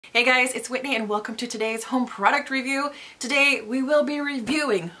Hey guys, it's Whitney and welcome to today's home product review. Today we will be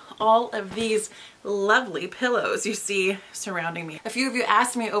reviewing all of these lovely pillows you see surrounding me. A few of you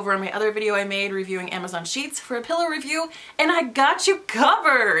asked me over on my other video I made reviewing Amazon sheets for a pillow review, and I got you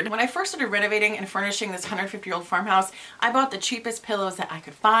covered. When I first started renovating and furnishing this 150-year-old farmhouse, I bought the cheapest pillows that I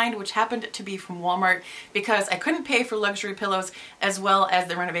could find, which happened to be from Walmart, because I couldn't pay for luxury pillows as well as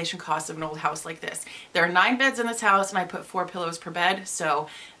the renovation costs of an old house like this. There are 9 beds in this house and I put 4 pillows per bed, so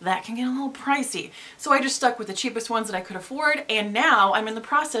that can get a little pricey. So I just stuck with the cheapest ones that I could afford, and now I'm in the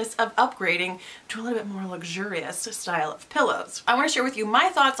process of upgrading to a little bit more luxurious style of pillows. I want to share with you my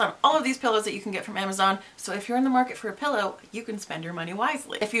thoughts on all of these pillows that you can get from Amazon, so if you're in the market for a pillow, you can spend your money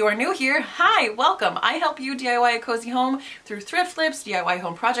wisely. If you are new here, hi, welcome. I help you DIY a cozy home through thrift flips, DIY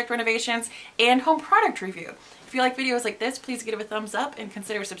home project renovations, and home product review. If you like videos like this, please give it a thumbs up and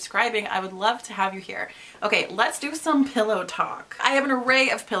consider subscribing. I would love to have you here. Okay, let's do some pillow talk. I have an array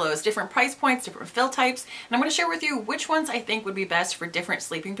of pillows, different price points, different fill types, and I'm going to share with you which ones I think would be best for different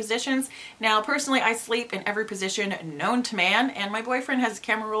sleeping positions. Now, personally, I sleep in every position known to man, and my boyfriend has a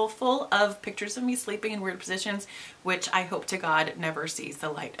camera roll full of pictures of me sleeping in weird positions, which I hope to God never sees the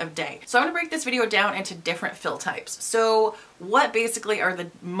light of day. So I'm going to break this video down into different fill types. So what basically are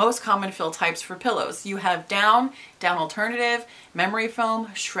the most common fill types for pillows? You have down alternative, memory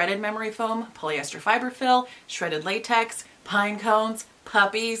foam, shredded memory foam, polyester fiber fill, shredded latex, pine cones,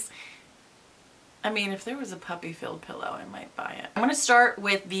 puppies. I mean, if there was a puppy filled pillow, I might buy it. I'm going to start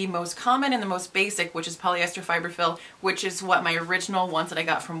with the most common and the most basic, which is polyester fiber fill, which is what my original ones that I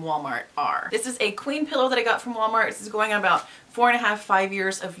got from Walmart are. This is a queen pillow that I got from Walmart. This is going on about 4.5, 5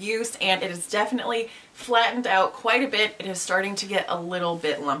 years of use, and it is definitely flattened out quite a bit. It is starting to get a little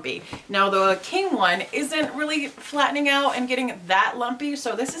bit lumpy. Now the king one isn't really flattening out and getting that lumpy,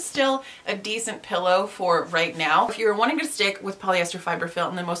 so this is still a decent pillow for right now. If you're wanting to stick with polyester fiber fill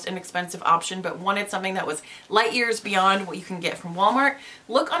and the most inexpensive option, but wanted something that was light years beyond what you can get from Walmart,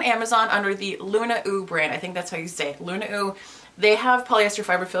 look on Amazon under the Lunaoo brand. I think that's how you say it, Lunaoo. They have polyester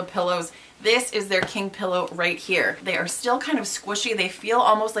fiber fill pillows. This is their king pillow right here. They are still kind of squishy. They feel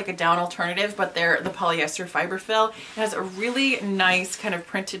almost like a down alternative, but they're the polyester fiber fill. It has a really nice kind of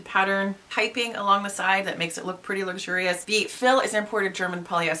printed pattern piping along the side that makes it look pretty luxurious. The fill is imported German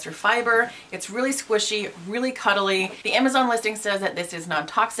polyester fiber. It's really squishy, really cuddly. The Amazon listing says that this is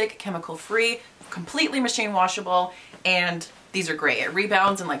non-toxic, chemical-free, completely machine washable, and these are great. It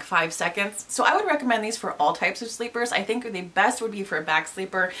rebounds in like 5 seconds. So I would recommend these for all types of sleepers. I think the best would be for a back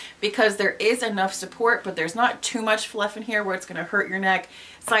sleeper because there is enough support, but there's not too much fluff in here where it's gonna hurt your neck.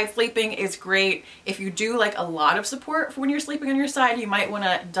 Side sleeping is great. If you do like a lot of support for when you're sleeping on your side, you might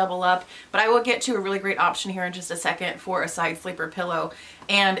wanna double up, but I will get to a really great option here in just a second for a side sleeper pillow.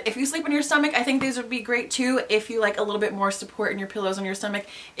 And if you sleep on your stomach, I think these would be great too if you like a little bit more support in your pillows on your stomach.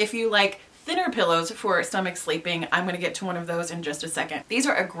 If you like thinner pillows for stomach sleeping, I'm going to get to one of those in just a second. These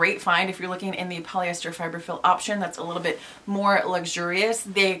are a great find if you're looking in the polyester fiber fill option that's a little bit more luxurious.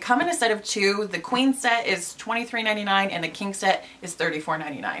 They come in a set of 2. The queen set is $23.99 and the king set is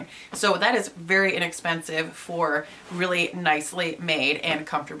 $34.99. So that is very inexpensive for really nicely made and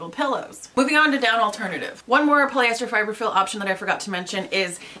comfortable pillows. Moving on to down alternative. One more polyester fiber fill option that I forgot to mention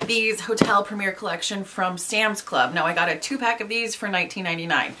is these Hotel Premier Collection from Sam's Club. Now I got a 2-pack of these for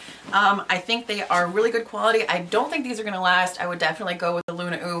 $19.99. I think they are really good quality. I don't think these are going to last. I would definitely go with the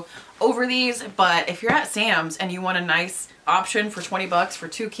Lunaoo over these, but if you're at Sam's and you want a nice option for 20 bucks for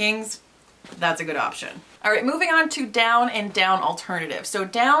 2 kings, that's a good option. All right, moving on to down and down alternative. So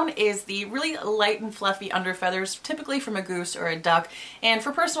down is the really light and fluffy under feathers, typically from a goose or a duck. And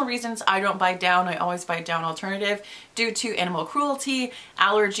for personal reasons, I don't buy down. I always buy down alternative due to animal cruelty,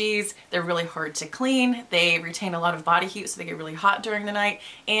 allergies. They're really hard to clean. They retain a lot of body heat, so they get really hot during the night,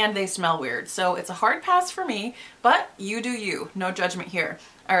 and they smell weird. So it's a hard pass for me, but you do you. No judgment here.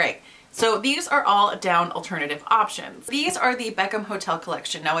 All right. So these are all down alternative options. These are the Beckham Hotel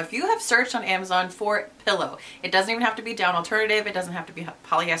Collection. Now, if you have searched on Amazon for pillow, it doesn't even have to be down alternative. It doesn't have to be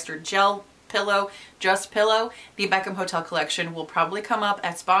polyester gel pillow, just pillow. The Beckham Hotel Collection will probably come up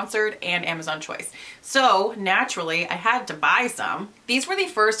as sponsored and Amazon choice. So naturally, I had to buy some. These were the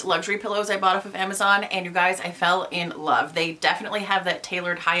first luxury pillows I bought off of Amazon, and you guys, I fell in love. They definitely have that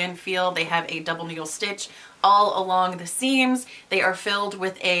tailored high-end feel. They have a double needle stitch all along the seams. They are filled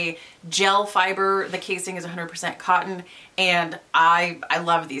with a gel fiber. The casing is 100% cotton, and I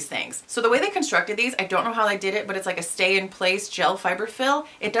love these things. So the way they constructed these, I don't know how they did it, but it's like a stay-in-place gel fiber fill.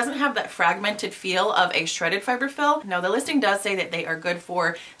 It doesn't have that fragmented feel of a shredded fiber fill. Now, the listing does say that they are good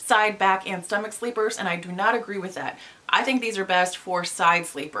for side, back, and stomach sleepers, and I do not agree with that. I think these are best for side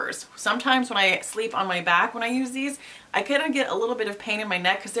sleepers. Sometimes when I sleep on my back when I use these, I kind of get a little bit of pain in my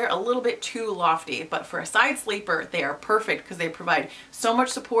neck because they're a little bit too lofty. But for a side sleeper, they are perfect because they provide so much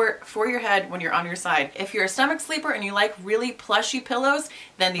support for your head when you're on your side. If you're a stomach sleeper and you like really plushy pillows,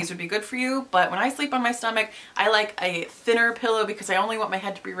 then these would be good for you. But when I sleep on my stomach, I like a thinner pillow because I only want my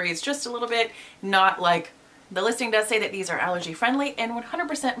head to be raised just a little bit, not like the listing does say that these are allergy friendly and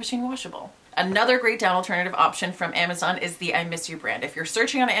 100% machine washable. Another great down alternative option from Amazon is the Imissyou brand. If you're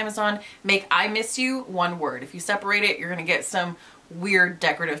searching on Amazon, make Imissyou one word. If you separate it, you're gonna get some weird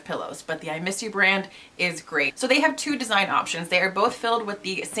decorative pillows, but the Imissyou brand is great. So they have two design options. They are both filled with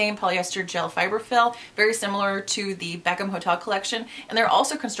the same polyester gel fiber fill, very similar to the Beckham Hotel collection, and they're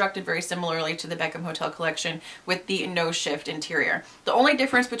also constructed very similarly to the Beckham Hotel collection with the no shift interior. The only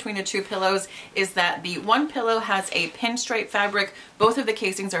difference between the two pillows is that the one pillow has a pinstripe fabric. Both of the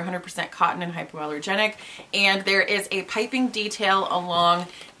casings are 100% cotton and hypoallergenic, and there is a piping detail along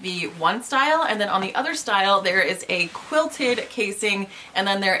the one style, and then on the other style there is a quilted casing, and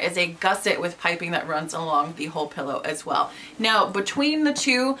then there is a gusset with piping that runs along the whole pillow as well. Now between the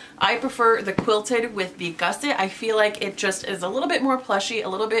two, I prefer the quilted with the gusset. I feel like it just is a little bit more plushy, a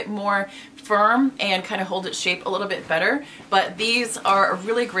little bit more firm, and kind of holds its shape a little bit better. But these are a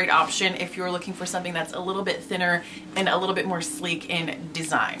really great option if you're looking for something that's a little bit thinner and a little bit more sleek in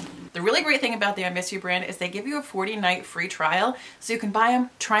design. The really great thing about the Imissyou brand is they give you a 40-night free trial, so you can buy them,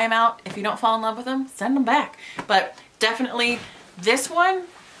 try them out. If you don't fall in love with them, send them back. But definitely this one,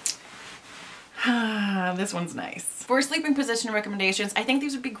 this one's nice. For sleeping position recommendations, I think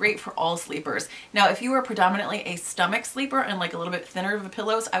these would be great for all sleepers. Now, if you are predominantly a stomach sleeper and like a little bit thinner of the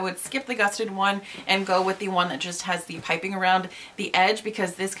pillows, I would skip the gusseted one and go with the one that just has the piping around the edge,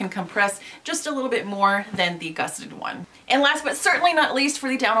 because this can compress just a little bit more than the gusseted one. And last but certainly not least, for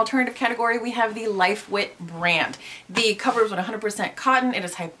the down alternative category, we have the Lifewit brand. The cover is 100% cotton. It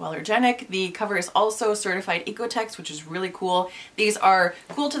is hypoallergenic. The cover is also certified Ecotex, which is really cool. These are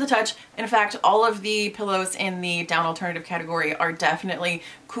cool to the touch. In fact, all of the pillows in the down alternative category are definitely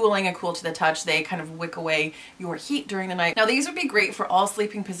cooling and cool to the touch. They kind of wick away your heat during the night. Now these would be great for all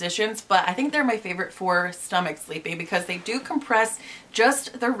sleeping positions, but I think they're my favorite for stomach sleeping because they do compress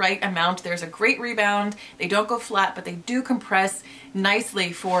just the right amount. There's a great rebound. They don't go flat, but they do compress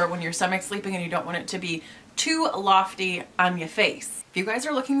nicely for when you're stomach sleeping and you don't want it to be too lofty on your face. If you guys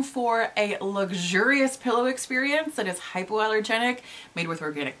are looking for a luxurious pillow experience that is hypoallergenic, made with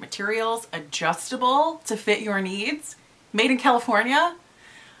organic materials, adjustable to fit your needs, made in California,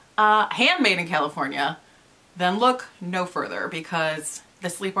 handmade in California, then look no further, because the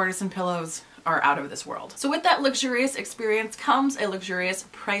Sleep Artisan pillows are out of this world. So with that luxurious experience comes a luxurious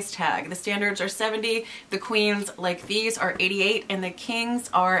price tag. The standards are $70, the queens like these are $88, and the kings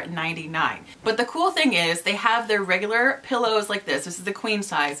are $99. But the cool thing is they have their regular pillows like this. This is the queen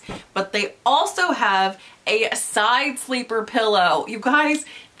size, but they also have a side sleeper pillow. You guys,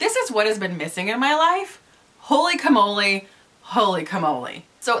 this is what has been missing in my life. Holy camole, holy camole.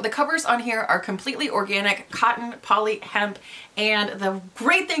 So the covers on here are completely organic, cotton, poly, hemp, and the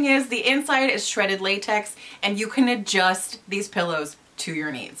great thing is the inside is shredded latex, and you can adjust these pillows to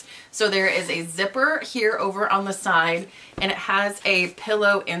your needs. So there is a zipper here over on the side, and it has a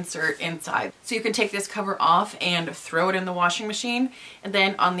pillow insert inside. So you can take this cover off and throw it in the washing machine, and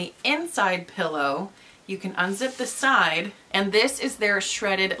then on the inside pillow, you can unzip the side, and this is their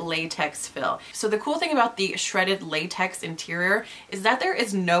shredded latex fill. So the cool thing about the shredded latex interior is that there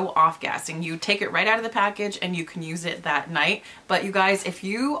is no off-gassing. You take it right out of the package and you can use it that night. But you guys, if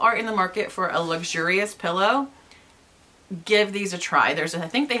you are in the market for a luxurious pillow, give these a try. I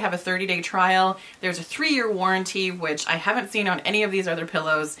think they have a 30-day trial. There's a 3-year warranty, which I haven't seen on any of these other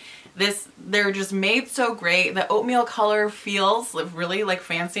pillows. They're just made so great. The oatmeal color feels really like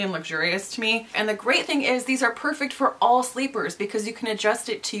fancy and luxurious to me. And the great thing is these are perfect for all sleepers because you can adjust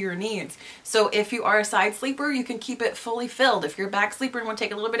it to your needs. So if you are a side sleeper, you can keep it fully filled. If you're a back sleeper and want to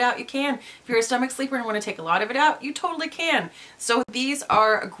take a little bit out, you can. If you're a stomach sleeper and want to take a lot of it out, you totally can. So these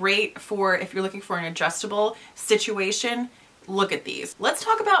are great for if you're looking for an adjustable situation. Look at these. Let's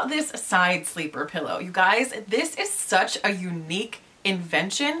talk about this side sleeper pillow. You guys, this is such a unique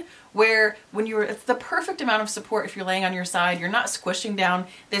invention where it's the perfect amount of support if you're laying on your side. You're not squishing down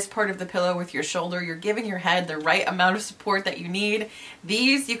this part of the pillow with your shoulder. You're giving your head the right amount of support that you need.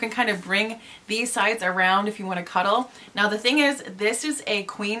 These, you can kind of bring these sides around if you want to cuddle. Now the thing is, this is a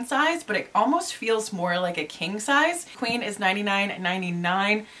queen size, but it almost feels more like a king size. Queen is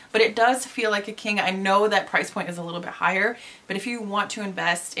 $99.99, but it does feel like a king. I know that price point is a little bit higher, but if you want to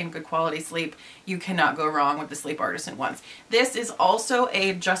invest in good quality sleep, you cannot go wrong with the Sleep Artisan ones. This is also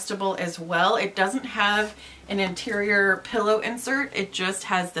adjustable as well. It doesn't have an interior pillow insert. It just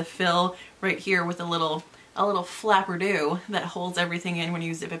has the fill right here with a little a little flapper-do that holds everything in when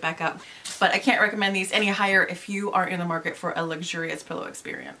you zip it back up. But I can't recommend these any higher if you are in the market for a luxurious pillow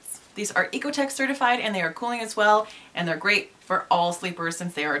experience. These are Ecotech certified and they are cooling as well, and they're great for all sleepers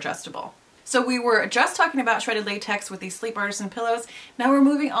since they are adjustable. So we were just talking about shredded latex with these Sleep Artisan pillows. Now we're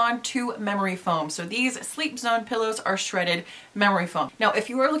moving on to memory foam. So these Sleep Zone pillows are shredded memory foam. Now, if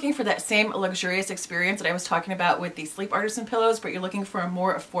you are looking for that same luxurious experience that I was talking about with the Sleep Artisan pillows, but you're looking for a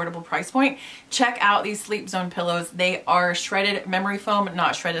more affordable price point, check out these Sleep Zone pillows. They are shredded memory foam,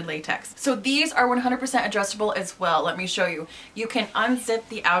 not shredded latex. So these are 100% adjustable as well. Let me show you. You can unzip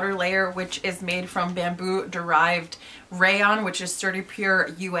the outer layer, which is made from bamboo derived rayon, which is Sturdy Pure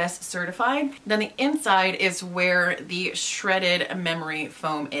US certified. Then the inside is where the shredded memory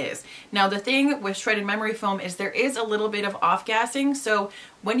foam is. Now the thing with shredded memory foam is there is a little bit of off-gassing, so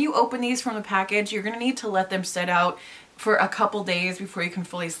when you open these from the package, you're going to need to let them set out for a couple days before you can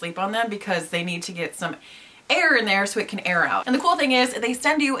fully sleep on them, because they need to get some air in there so it can air out. And the cool thing is they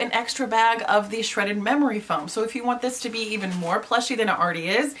send you an extra bag of the shredded memory foam. So if you want this to be even more plushy than it already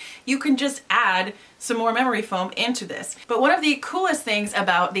is, you can just add some more memory foam into this. But one of the coolest things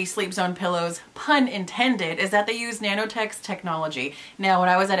about the Sleep Zone pillows, pun intended, is that they use Nanotech's technology. Now, when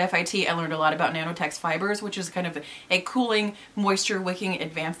I was at FIT, I learned a lot about Nanotech's fibers, which is kind of a cooling, moisture wicking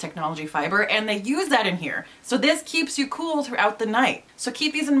advanced technology fiber, and they use that in here. So this keeps you cool throughout the night. So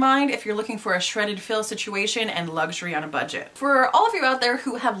keep these in mind if you're looking for a shredded fill situation and luxury on a budget. For all of you out there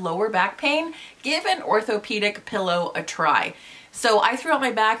who have lower back pain, give an Orthopedic pillow a try. So I threw out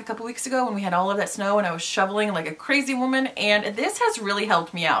my back a couple weeks ago when we had all of that snow and I was shoveling like a crazy woman, and this has really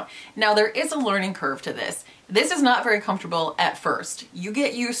helped me out. Now there is a learning curve to this. This is not very comfortable at first. You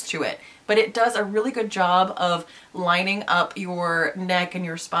get used to it, but it does a really good job of lining up your neck and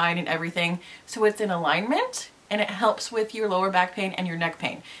your spine and everything so it's in alignment, and it helps with your lower back pain and your neck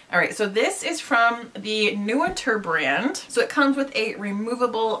pain. All right, so this is from the Newentor brand. So it comes with a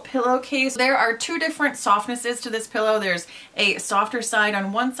removable pillowcase. There are two different softnesses to this pillow. There's a softer side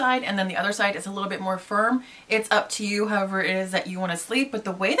on one side, and then the other side is a little bit more firm. It's up to you however it is that you wanna sleep, but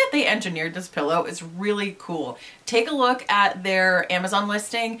the way that they engineered this pillow is really cool. Take a look at their Amazon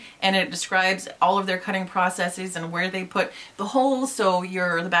listing, and it describes all of their cutting processes and where they put the holes so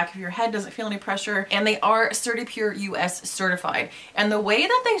the back of your head doesn't feel any pressure, and they are Sturdy Pure US certified. And the way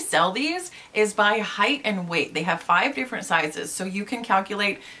that they sell these is by height and weight. They have 5 different sizes, so you can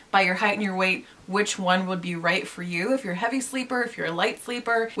calculate by your height and your weight which one would be right for you, if you're a heavy sleeper, if you're a light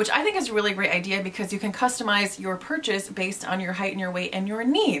sleeper, which I think is a really great idea because you can customize your purchase based on your height and your weight and your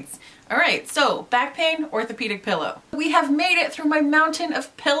needs. All right, so back pain, Orthopedic pillow. We have made it through my mountain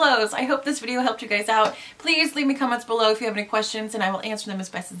of pillows. I hope this video helped you guys out. Please leave me comments below if you have any questions and I will answer them as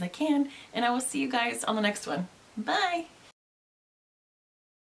best as I can, and I will see you guys on the next one. Bye.